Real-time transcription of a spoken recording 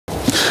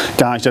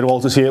Guys, Jed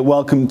Walters here.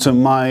 Welcome to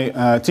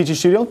my teaching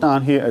studio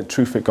down here at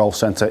TrueFit Golf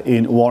Centre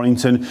in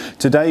Warrington.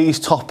 Today's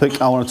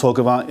topic I want to talk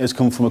about has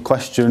come from a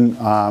question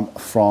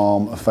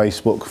from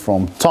Facebook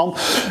from Tom,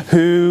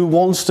 who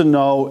wants to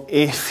know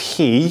if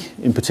he,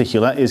 in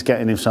particular, is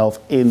getting himself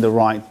in the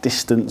right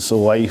distance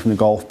away from the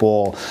golf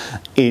ball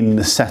in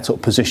the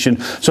setup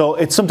position. So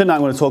it's something that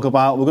I'm going to talk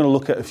about. We're going to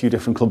look at a few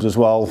different clubs as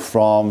well,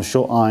 from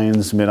short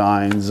irons, mid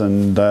irons,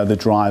 and the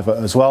driver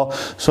as well.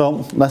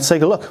 So let's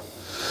take a look.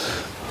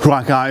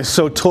 Right guys,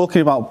 so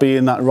talking about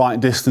being that right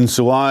distance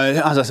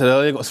away, as I said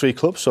earlier, I've got three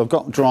clubs. So I've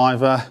got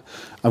driver,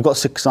 I've got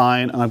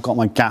 6-iron, and I've got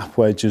my gap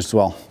wedge as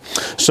well.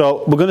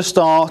 So we're going to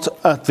start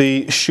at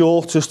the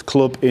shortest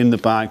club in the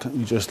bag.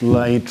 You just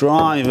lay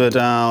driver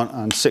down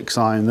and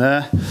 6-iron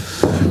there.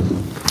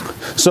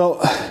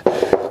 So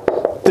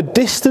the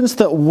distance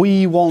that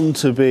we want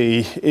to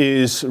be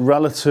is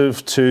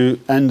relative to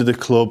end of the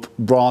club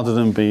rather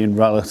than being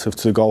relative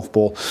to the golf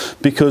ball,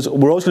 because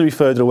we're always going to be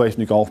further away from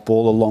the golf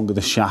ball the longer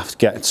the shaft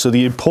gets. So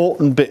the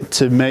important bit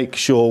to make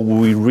sure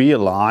we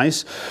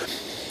realise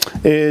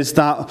is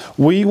that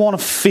we want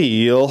to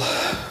feel,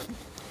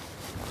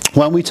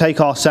 when we take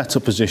our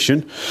setup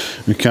position,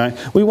 okay,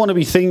 we want to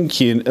be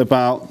thinking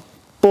about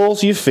balls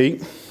of your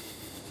feet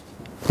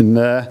in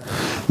there,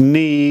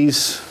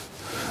 knees,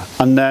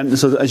 and then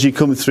so as you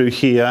come through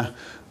here,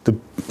 the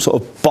sort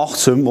of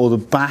bottom or the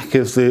back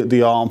of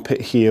the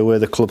armpit here where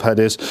the club head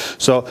is.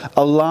 So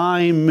a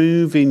line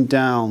moving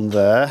down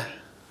there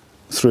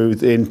through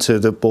into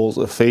the balls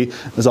of the feet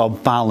as our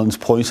balance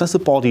point. So that's the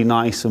body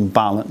nice and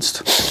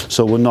balanced.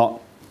 So we're not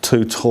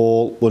too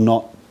tall, we're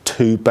not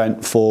too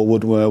bent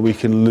forward where we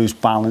can lose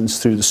balance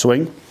through the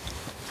swing.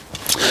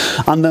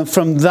 And then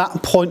from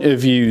that point of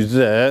view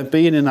there,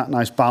 being in that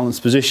nice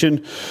balanced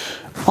position,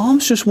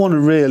 arms just want to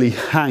really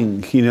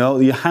hang, you know,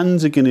 your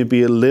hands are going to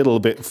be a little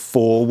bit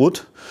forward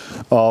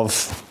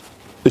of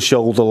the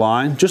shoulder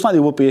line, just like they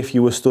would be if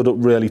you were stood up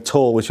really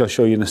tall, which I'll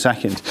show you in a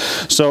second.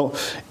 So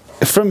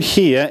from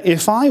here,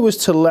 if I was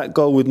to let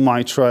go with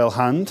my trail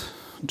hand,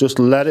 just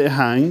let it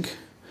hang,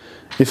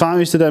 if I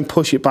was to then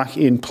push it back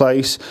in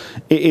place,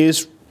 it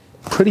is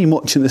pretty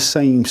much in the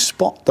same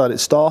spot that it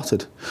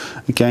started.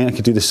 Again, I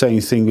could do the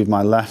same thing with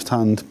my left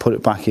hand, put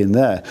it back in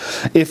there.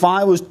 If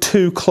I was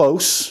too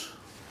close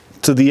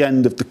to the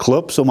end of the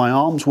club, so my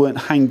arms weren't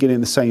hanging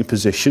in the same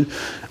position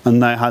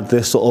and they had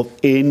this sort of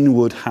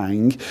inward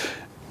hang,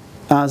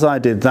 as I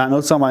did that,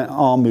 notice how my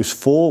arm moves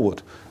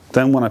forward.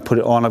 Then when I put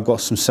it on, I've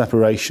got some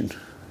separation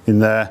in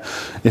there.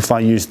 If I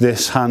use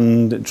this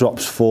hand, it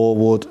drops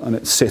forward and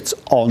it sits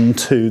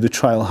onto the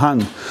trail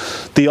hand.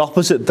 The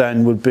opposite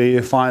then would be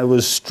if I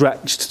was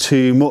stretched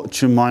too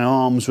much and my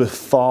arms were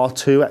far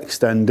too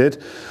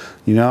extended.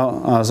 You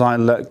know, as I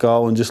let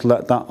go and just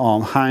let that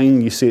arm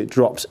hang, you see it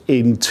drops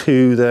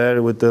into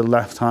there with the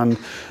left hand,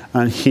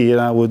 and here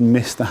I would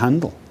miss the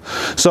handle.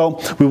 So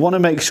we want to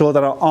make sure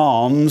that our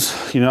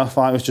arms, you know, if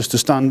I was just to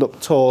stand up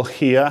tall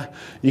here,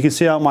 you can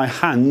see how my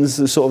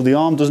hands, sort of the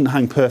arm doesn't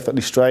hang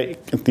perfectly straight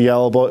at the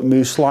elbow, it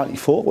moves slightly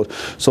forward.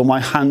 So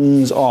my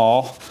hands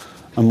are,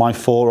 and my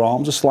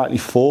forearms are slightly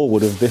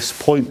forward of this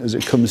point as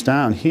it comes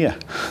down here.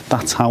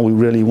 That's how we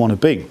really want to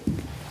be.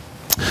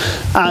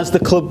 As the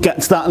club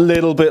gets that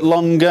little bit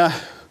longer,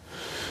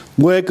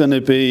 we're going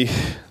to be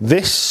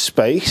this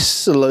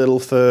space a little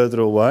further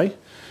away.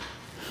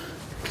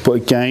 But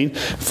again,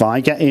 if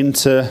I get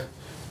into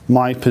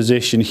my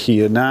position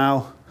here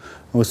now,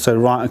 I would say,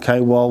 right, okay,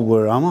 well,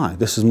 where am I?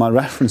 This is my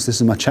reference, this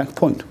is my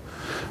checkpoint.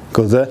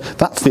 Go there,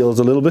 that feels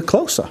a little bit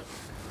closer.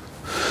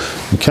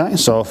 Okay,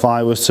 so if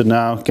I was to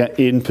now get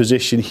in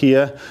position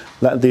here,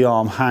 let the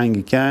arm hang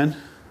again,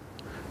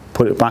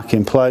 put it back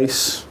in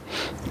place.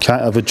 Okay,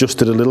 I've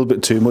adjusted a little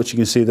bit too much. You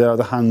can see there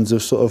the hands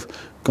have sort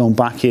of gone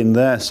back in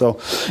there. So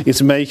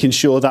it's making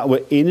sure that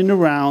we're in and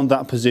around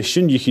that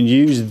position. You can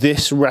use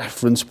this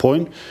reference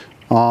point,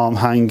 arm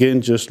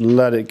hanging, just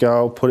let it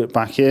go, put it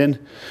back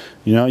in.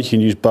 You know, you can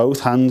use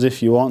both hands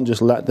if you want,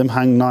 just let them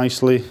hang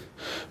nicely,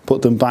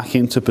 put them back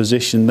into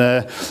position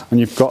there, and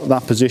you've got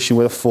that position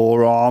where the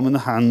forearm and the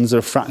hands are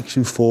a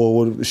fraction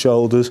forward of the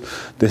shoulders.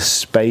 This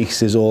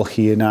space is all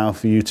here now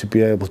for you to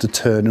be able to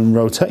turn and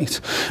rotate.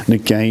 And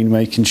again,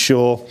 making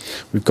sure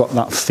we've got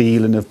that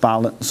feeling of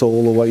balance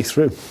all the way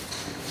through.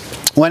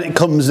 When it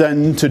comes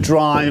then to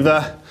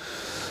driver,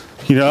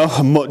 you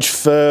know, much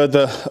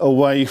further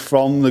away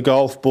from the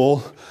golf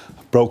ball.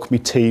 I broke my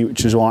tee,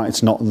 which is why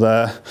it's not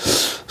there.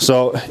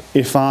 So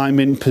if I'm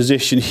in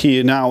position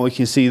here now, we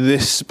can see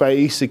this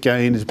space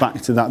again is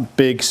back to that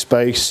big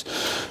space.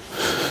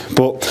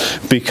 But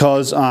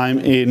because I'm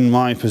in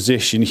my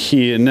position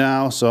here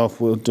now, so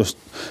if we'll just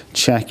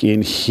check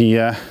in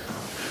here.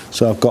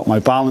 So I've got my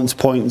balance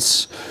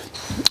points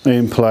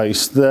in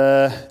place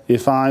there.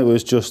 If I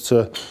was just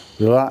to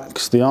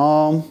relax the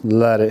arm,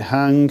 let it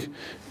hang,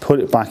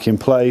 put it back in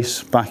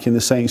place, back in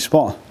the same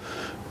spot.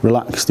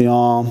 Relax the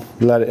arm,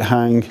 let it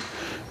hang,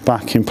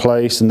 back in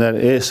place, and there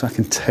it is. I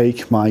can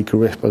take my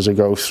grip as I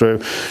go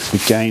through.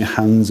 Again,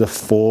 hands are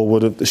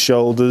forward of the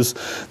shoulders.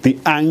 The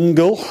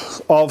angle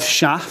of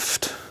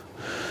shaft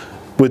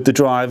with the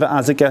driver.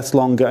 As it gets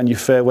longer, and your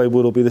fairway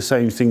wood will be the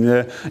same thing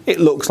there, it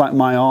looks like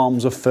my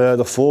arms are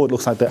further forward, it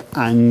looks like they're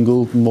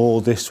angled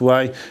more this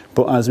way,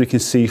 but as we can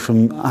see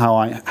from how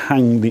I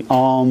hang the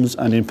arms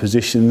and in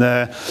position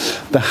there,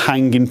 the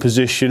hanging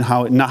position,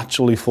 how it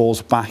naturally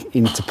falls back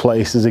into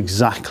place is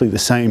exactly the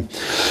same.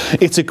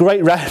 It's a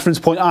great reference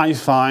point, I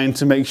find,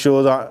 to make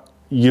sure that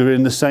you're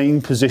in the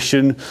same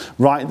position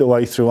right the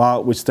way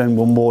throughout, which then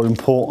will more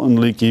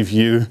importantly give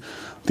you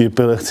the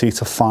ability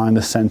to find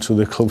the centre of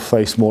the club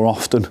face more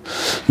often.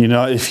 You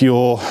know, if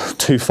you're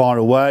too far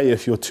away,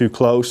 if you're too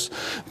close,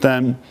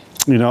 then,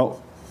 you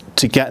know,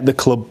 to get the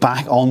club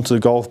back onto the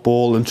golf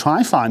ball and try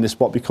and find this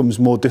spot becomes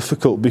more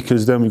difficult,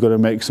 because then we've got to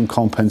make some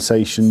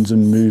compensations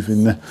and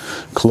moving the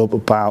club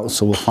about,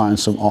 so we'll find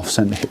some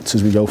off-centre hits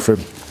as we go through.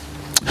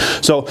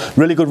 So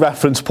really good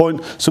reference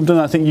point, something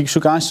I think you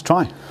should guys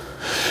try.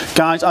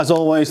 Guys, as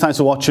always, thanks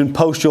for watching.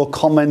 Post your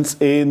comments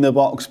in the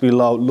box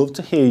below. Love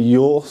to hear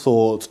your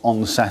thoughts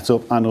on the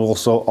setup and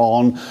also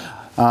on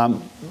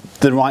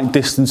the right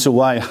distance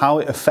away, how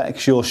it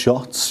affects your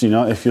shots. You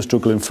know, if you're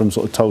struggling from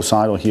sort of toe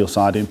side or heel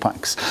side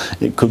impacts,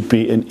 it could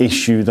be an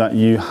issue that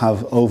you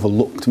have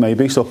overlooked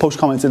maybe. So post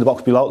comments in the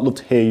box below. Love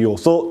to hear your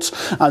thoughts.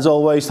 As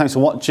always, thanks for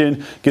watching.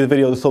 Give the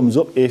video the thumbs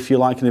up if you're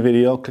liking the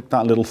video. Click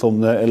that little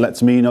thumb there. It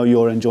lets me know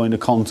you're enjoying the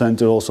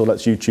content. It also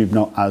lets YouTube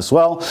know as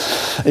well.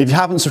 If you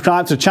haven't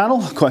subscribed to the channel,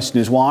 the question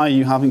is why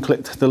you haven't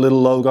clicked the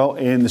little logo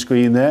in the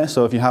screen there.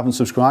 So if you haven't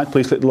subscribed,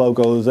 please click the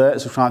logo there.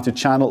 Subscribe to the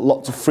channel.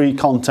 Lots of free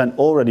content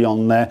already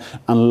on there,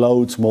 and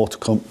loads more to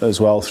come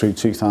as well through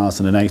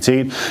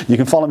 2018. You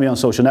can follow me on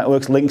social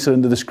networks. Links are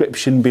in the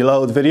description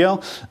below the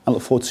video. I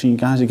look forward to seeing you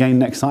guys again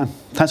next time.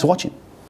 Thanks for watching.